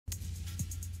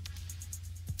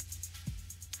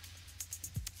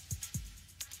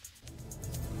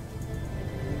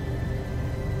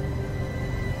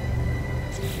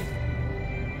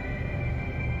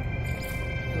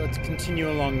let's continue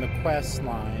along the quest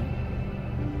line.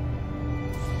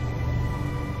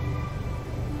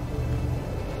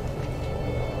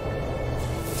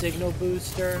 Signal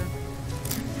booster.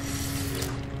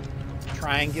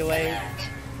 Triangulate.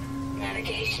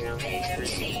 Navigational data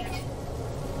received.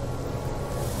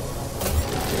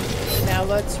 Now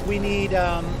we need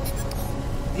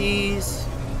these,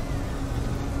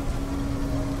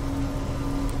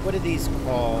 what are these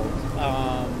called?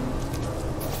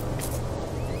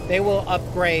 They will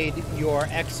upgrade your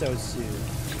exosuit.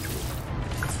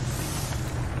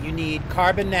 You need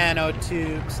carbon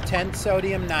nanotubes, 10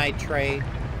 sodium nitrate,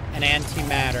 and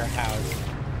antimatter housing.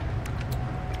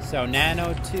 So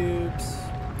nanotubes,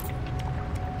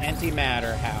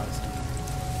 antimatter housing.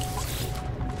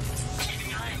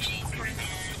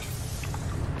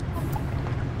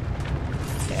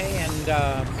 Okay, and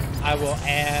I will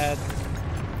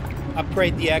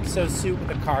upgrade the exosuit with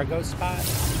a cargo spot.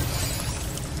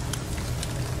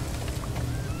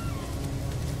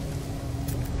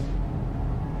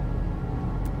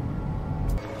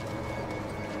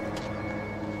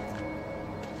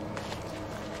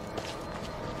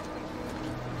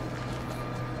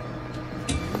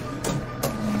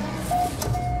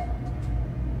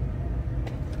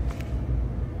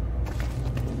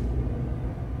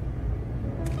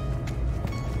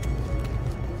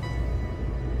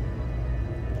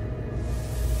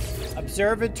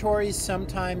 Observatories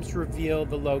sometimes reveal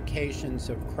the locations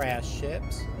of crashed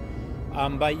ships,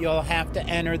 but you'll have to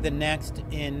enter the next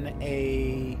in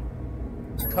a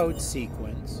code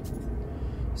sequence.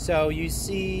 So you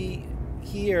see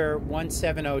here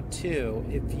 1702.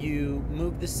 If you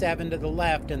move the 7 to the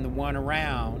left and the 1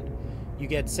 around, you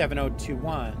get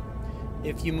 7021.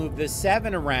 If you move the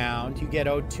 7 around, you get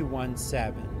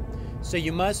 0217. So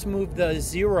you must move the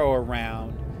 0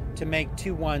 around to make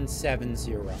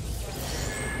 2170.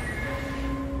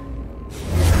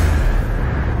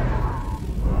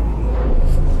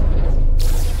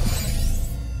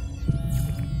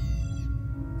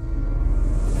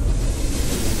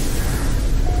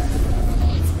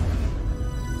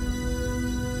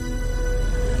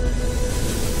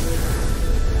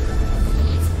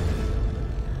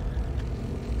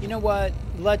 You know what?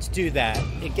 Let's do that.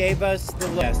 It gave us the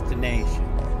destination.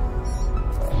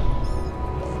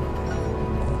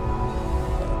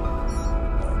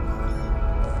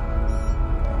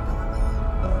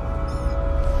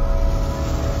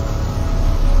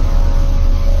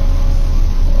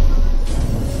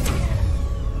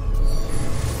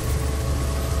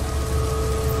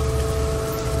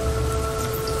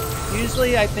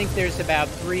 Usually I think there's about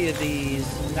 3 of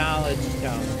these knowledge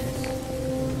stones.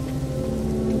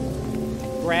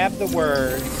 Grab the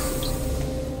words,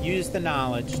 use the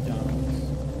knowledge stones.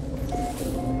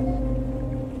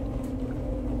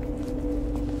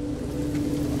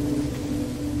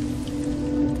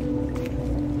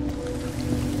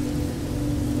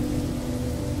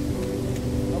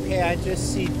 Okay, I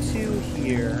just see 2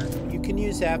 here. You can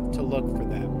use F to look for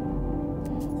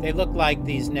them. They look like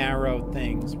these narrow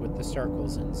things with the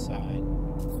circles inside.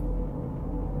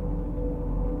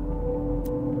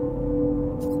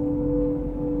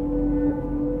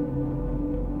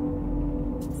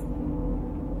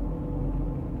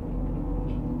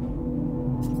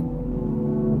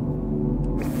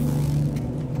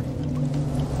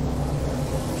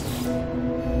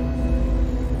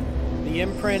 The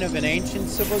imprint of an ancient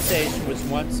civilization was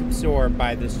once absorbed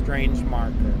by this strange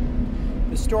marker.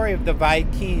 The story of the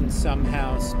Vikings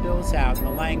somehow spills out in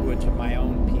the language of my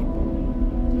own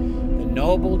people. The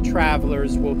noble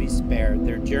travelers will be spared.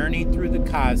 Their journey through the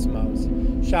cosmos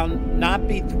shall not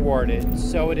be thwarted,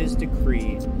 so it is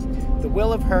decreed. The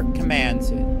will of her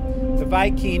commands it. The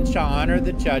Vikings shall honor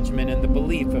the judgment and the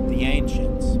belief of the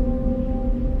ancients.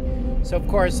 So, of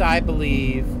course, I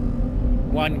believe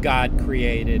one God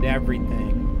created everything.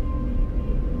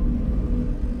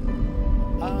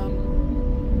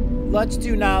 Let's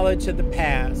do knowledge of the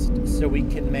past so we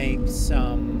can make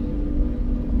some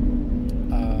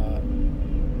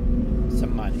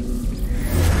money.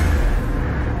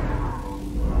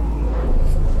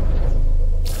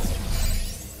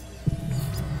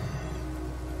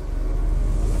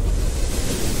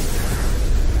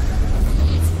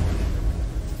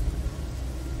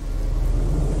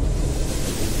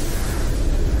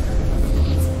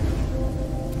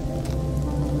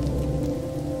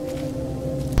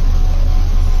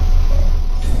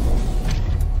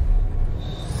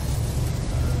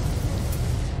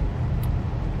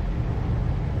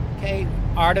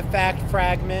 Artifact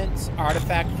fragments,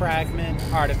 artifact fragment,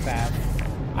 artifact.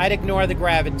 I'd ignore the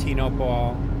Gravitino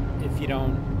ball if you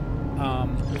don't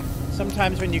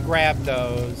Sometimes when you grab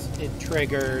those, it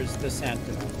triggers the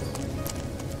sentinels.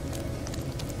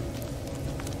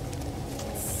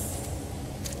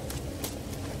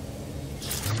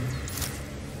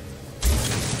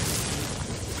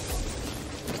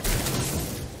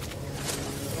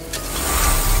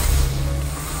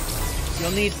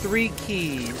 You'll need 3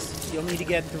 keys. You'll need to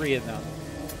get 3 of them.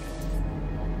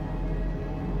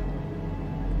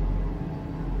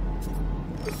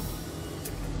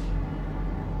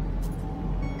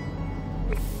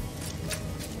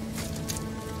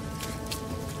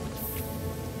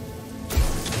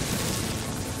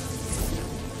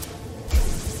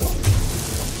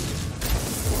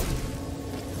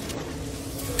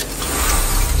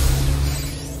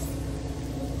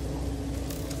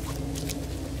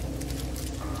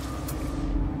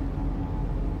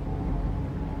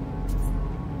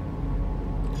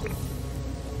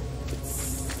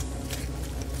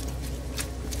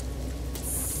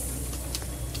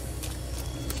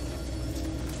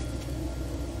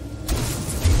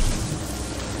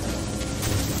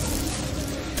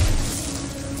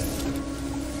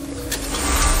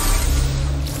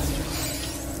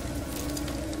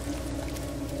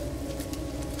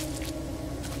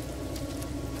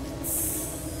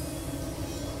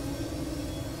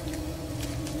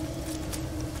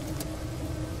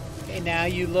 Now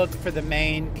you look for the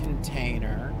main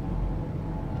container,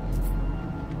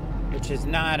 which is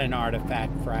not an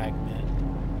artifact fragment.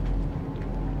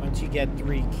 Once you get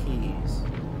 3 keys.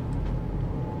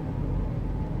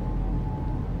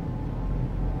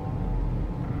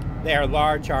 They are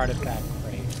large artifact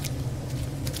crates.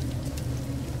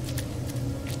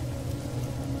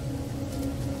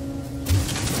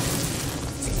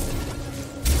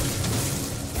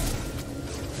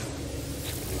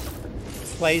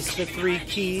 Place the 3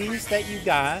 keys that you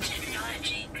got.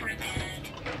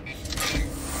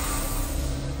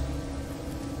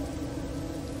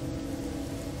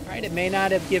 Alright, it may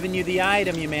not have given you the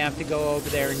item. You may have to go over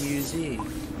there and use E.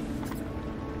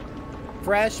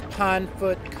 Fresh pond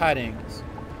foot cuttings.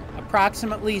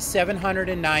 Approximately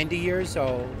 790 years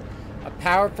old. A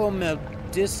powerful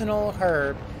medicinal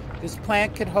herb. This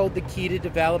plant could hold the key to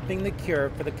developing the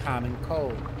cure for the common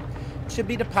cold. Should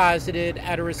be deposited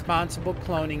at a responsible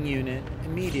cloning unit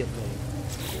immediately.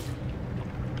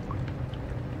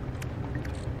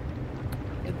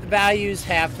 The value's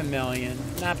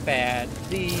 $500,000. Not bad.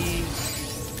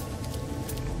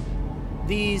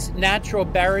 These natural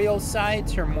burial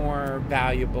sites are more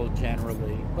valuable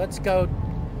generally. Let's go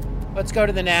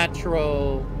to the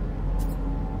natural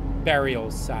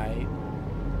burial site.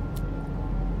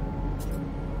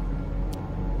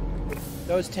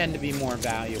 Those tend to be more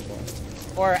valuable.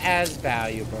 Or as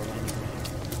valuable, anyway.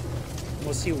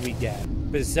 We'll see what we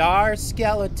get. Bizarre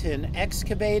skeleton,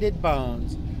 excavated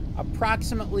bones,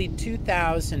 approximately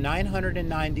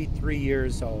 2,993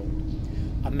 years old.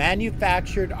 A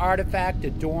manufactured artifact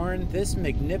adorned this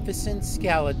magnificent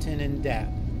skeleton in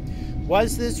depth.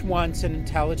 Was this once an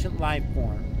intelligent life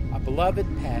form, a beloved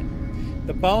pet?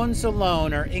 The bones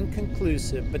alone are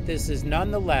inconclusive, but this is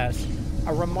nonetheless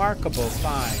a remarkable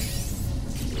find.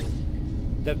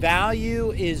 The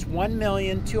value is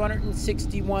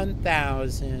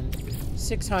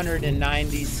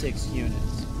 1,261,696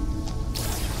 units.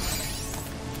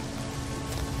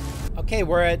 Okay,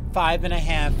 we're at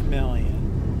 5.5 million.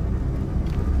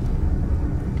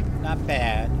 Not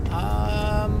bad.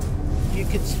 You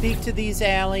could speak to these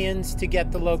aliens to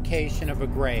get the location of a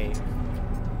grave.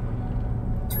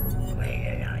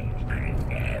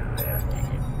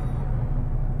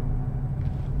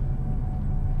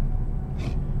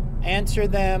 Answer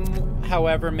them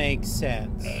however makes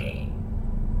sense.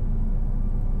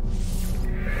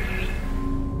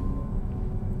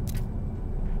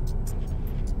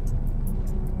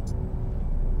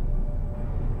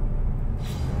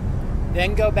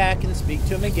 Then go back and speak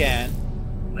to him again.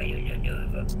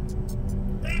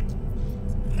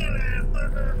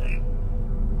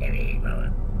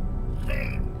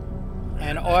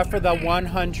 And offer the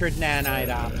 100 nanite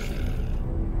option.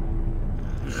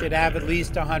 You should have at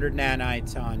least 100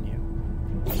 nanites on you.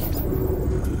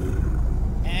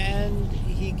 And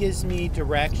he gives me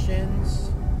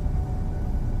directions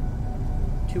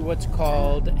to what's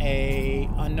called a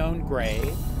unknown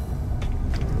grave.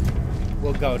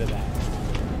 We'll go to that.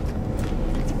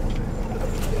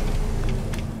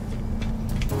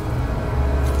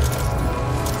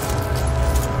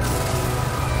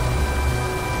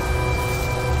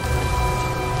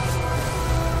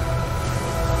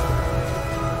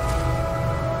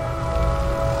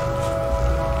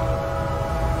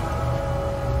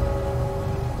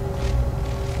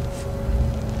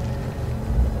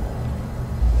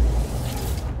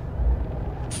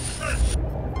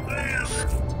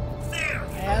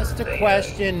 a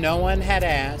question no one had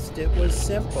asked. It was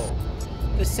simple.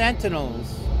 The Sentinels.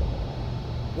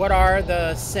 What are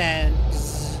the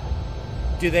Sens?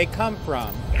 Do they come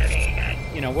from?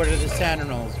 You know, what are the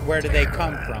Sentinels? Where do they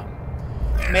come from?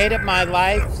 Made it my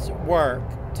life's work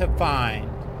to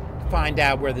find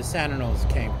out where the Sentinels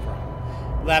came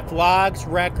from. Left logs,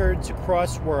 records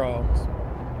across worlds.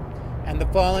 And the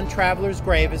fallen traveler's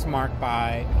grave is marked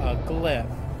by a glyph.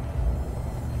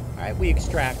 All right, we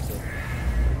extract it.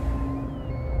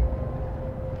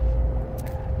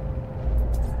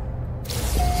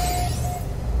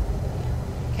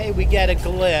 Okay, we get a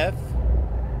glyph.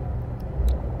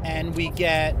 And we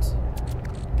get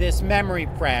this memory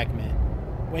fragment.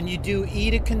 When you do E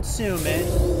to consume it,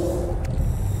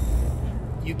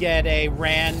 you get a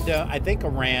random, I think a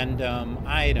random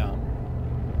item.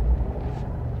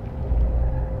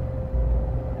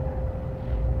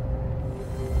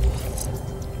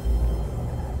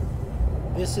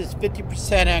 This is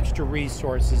 50% extra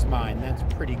resources mine. That's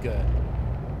pretty good.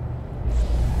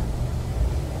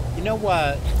 You know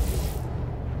what?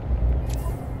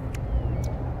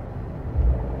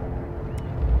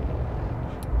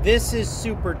 This is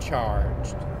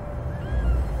supercharged.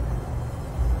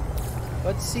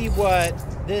 Let's see what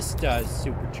this does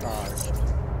supercharged.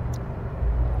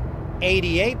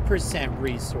 88%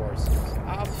 resources.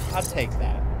 I'll take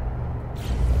that.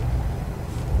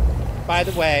 By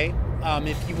the way,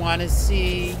 if you want to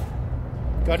see,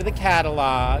 go to the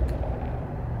catalog,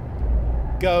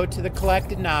 go to the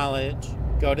collected knowledge,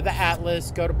 go to the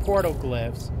atlas, go to portal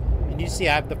glyphs, and you see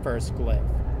I have the first glyph.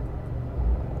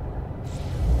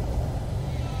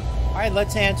 All right,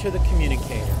 let's answer the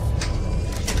communicator.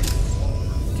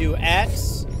 Do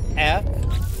X, F.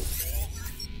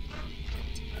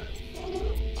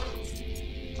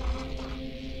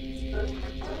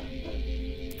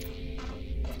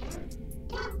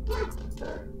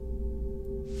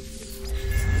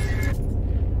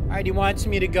 All right, he wants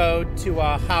me to go to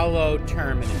a hollow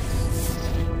terminus.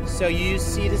 So you use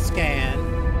C to scan.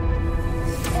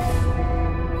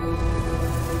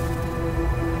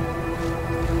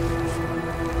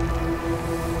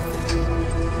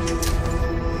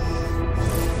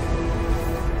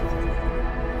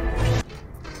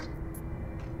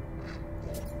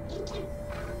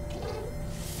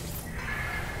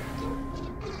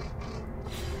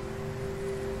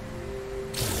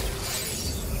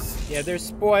 Yeah, there's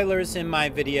spoilers in my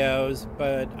videos,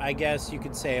 but I guess you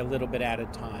could say a little bit at a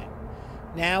time.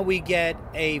 Now we get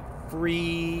a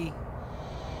free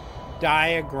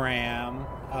diagram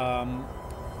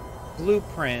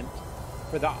blueprint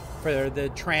for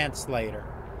the translator.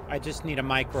 I just need a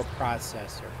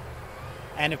microprocessor.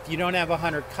 And if you don't have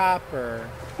 100 copper,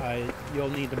 you'll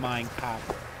need to mine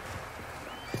copper.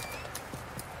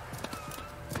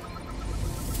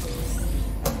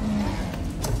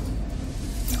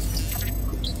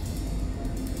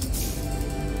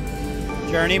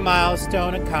 Journey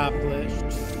milestone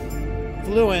accomplished.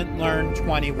 Fluent learned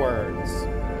 20 words.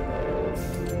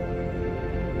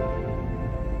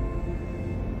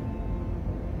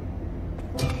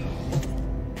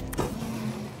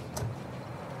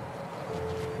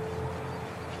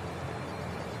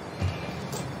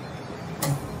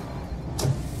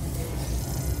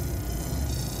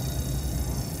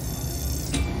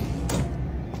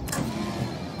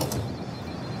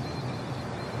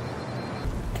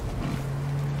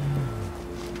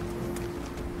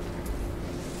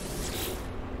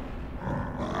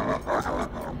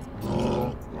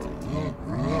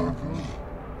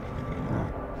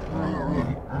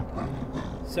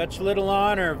 Such little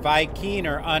honor, Viking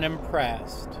are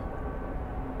unimpressed.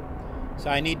 So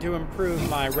I need to improve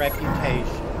my reputation.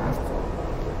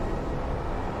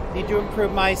 Need to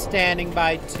improve my standing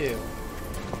by 2.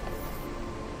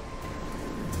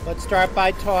 Let's start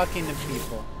by talking to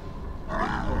people.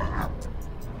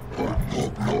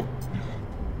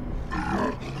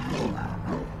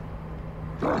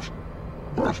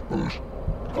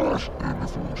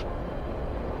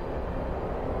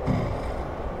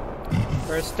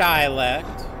 First dialect.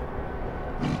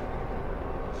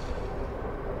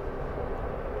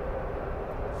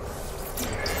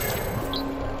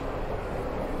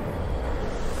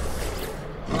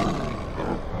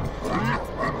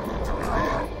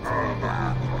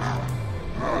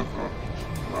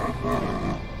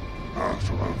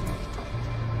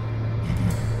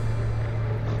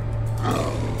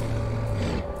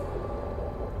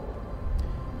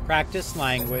 Practice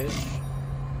language.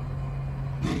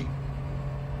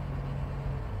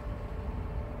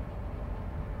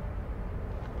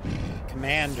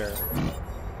 Commander.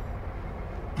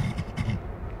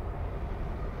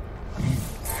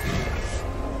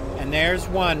 And And there's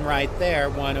one right there,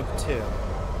 one of two.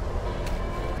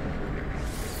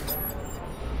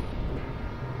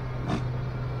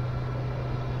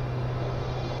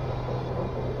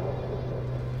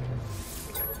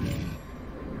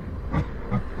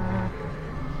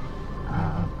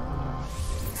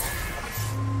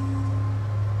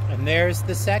 And there's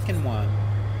the second one.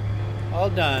 All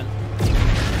done.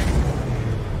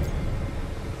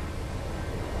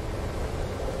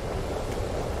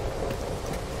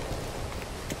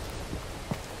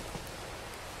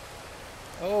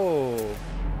 Oh.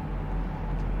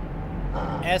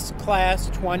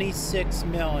 S-Class 26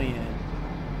 million.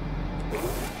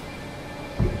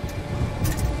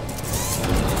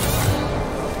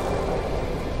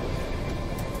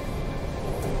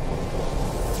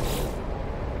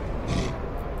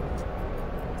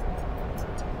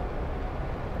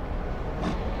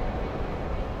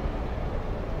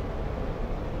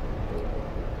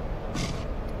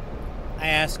 I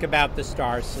ask about the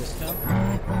star system.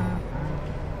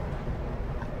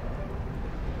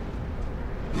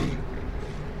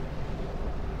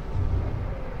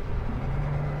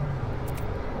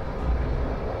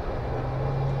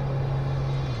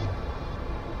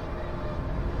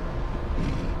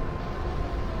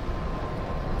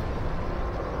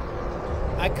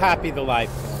 I copy the life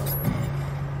form.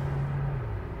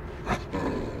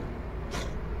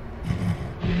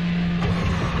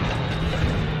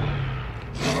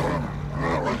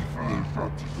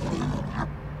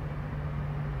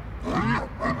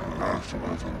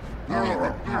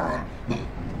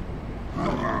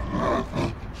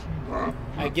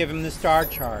 I give him the star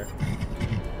chart.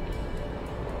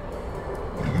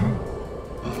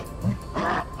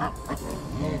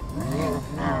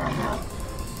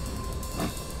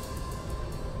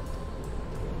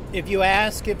 If you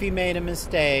ask if he made a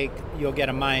mistake, you'll get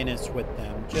a minus with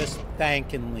them. Just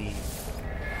thank and leave.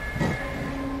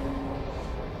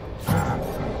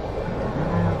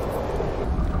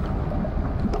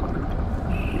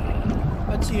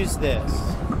 Let's use this.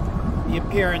 The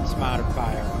appearance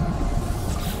modifier.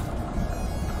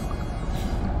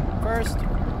 First,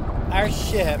 our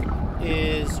ship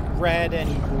is red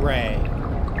and gray.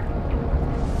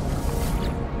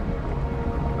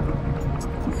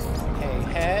 Okay,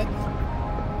 head.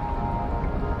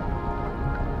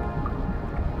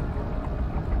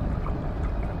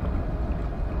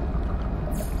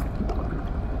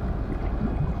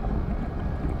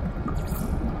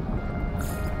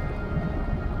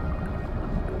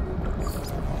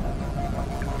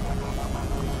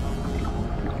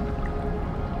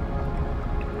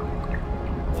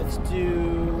 Let's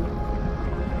do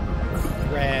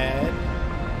red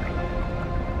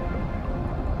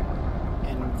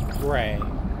and gray.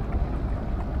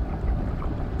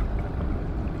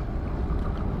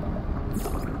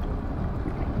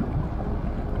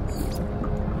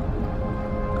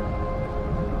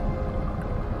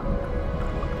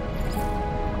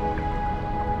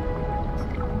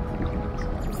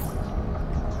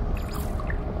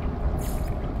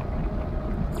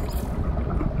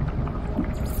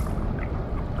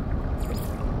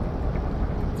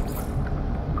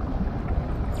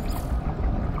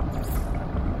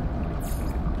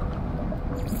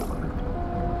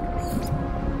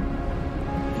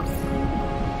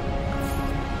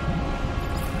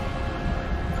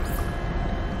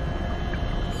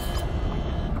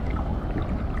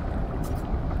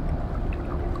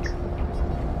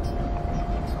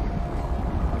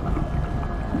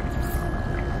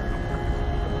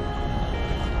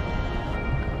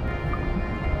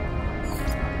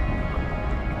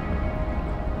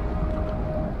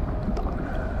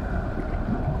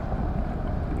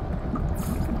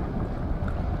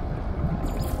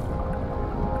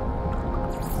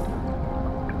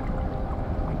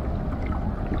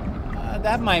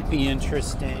 That might be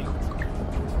interesting.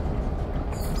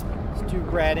 Let's do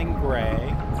red and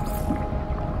gray.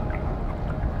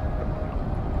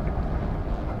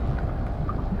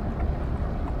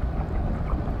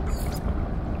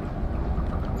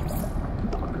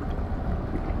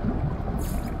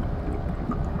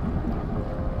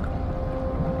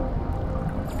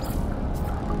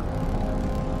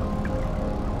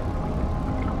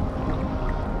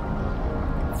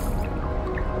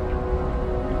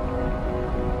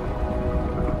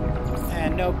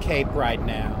 No cape right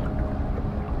now.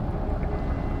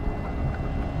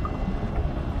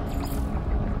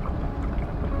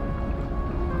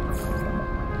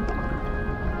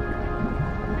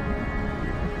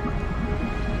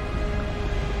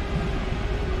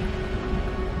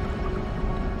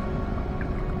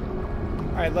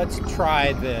 All right, let's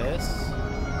try this.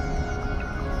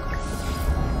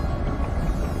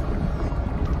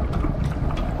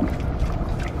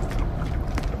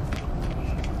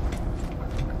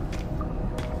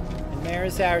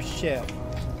 there's our ship.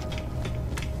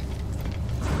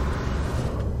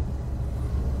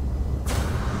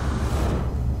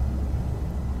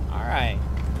 All right.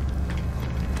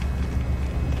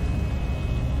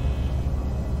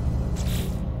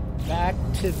 Back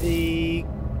to the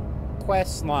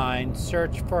quest line.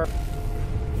 Search for...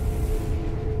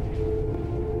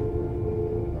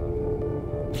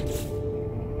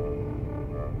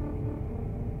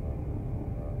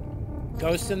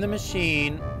 Ghost in the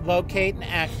machine. Locate and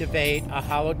activate a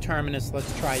hollow terminus.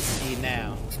 Let's try C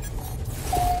now.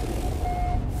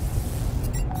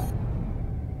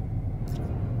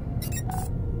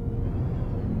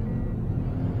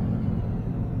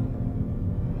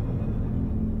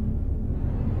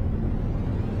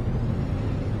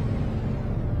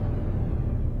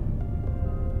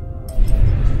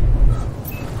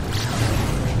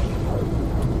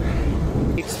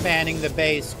 Expanding the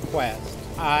base quest.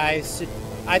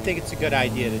 I think it's a good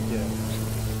idea to do.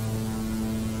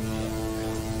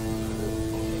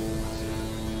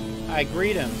 I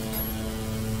greet him.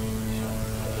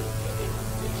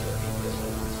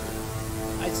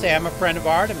 I say I'm a friend of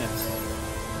Artemis.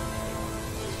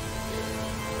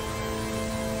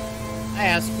 I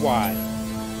ask why.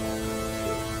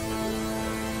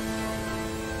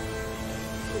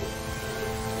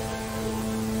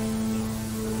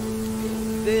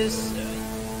 This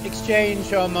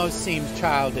exchange almost seems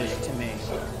childish to me.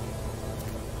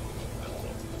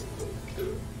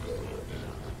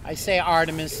 I say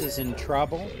Artemis is in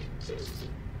trouble.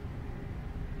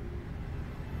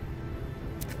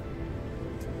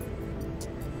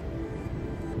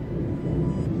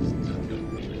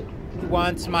 He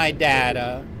wants my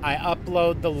data. I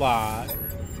upload the log.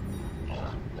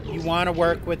 You want to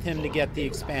work with him to get the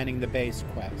expanding the base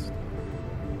quest.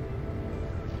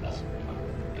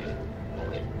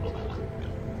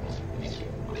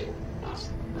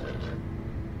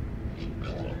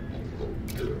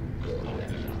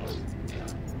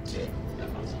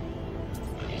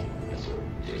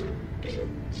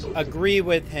 Agree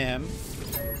with him.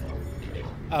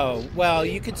 Oh, well,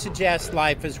 you could suggest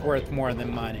life is worth more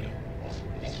than money.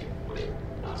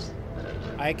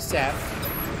 I accept.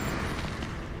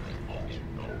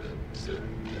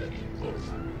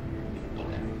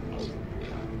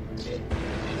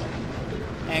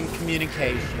 And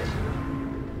communication.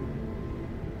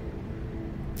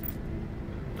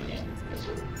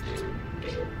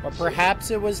 Or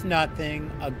perhaps it was nothing,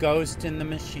 a ghost in the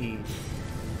machine.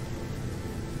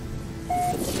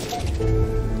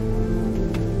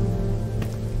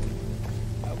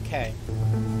 Okay.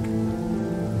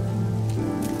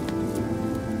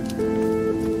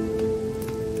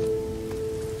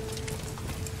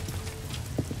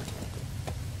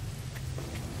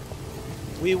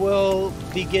 We will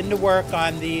begin to work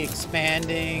on the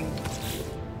expanding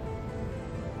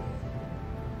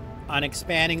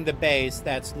the base.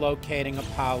 That's locating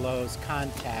Apollo's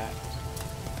contact.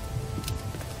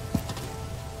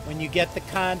 When you get the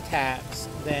contacts,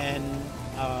 then,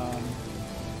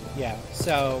 yeah,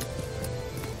 so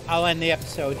I'll end the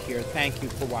episode here. Thank you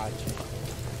for watching.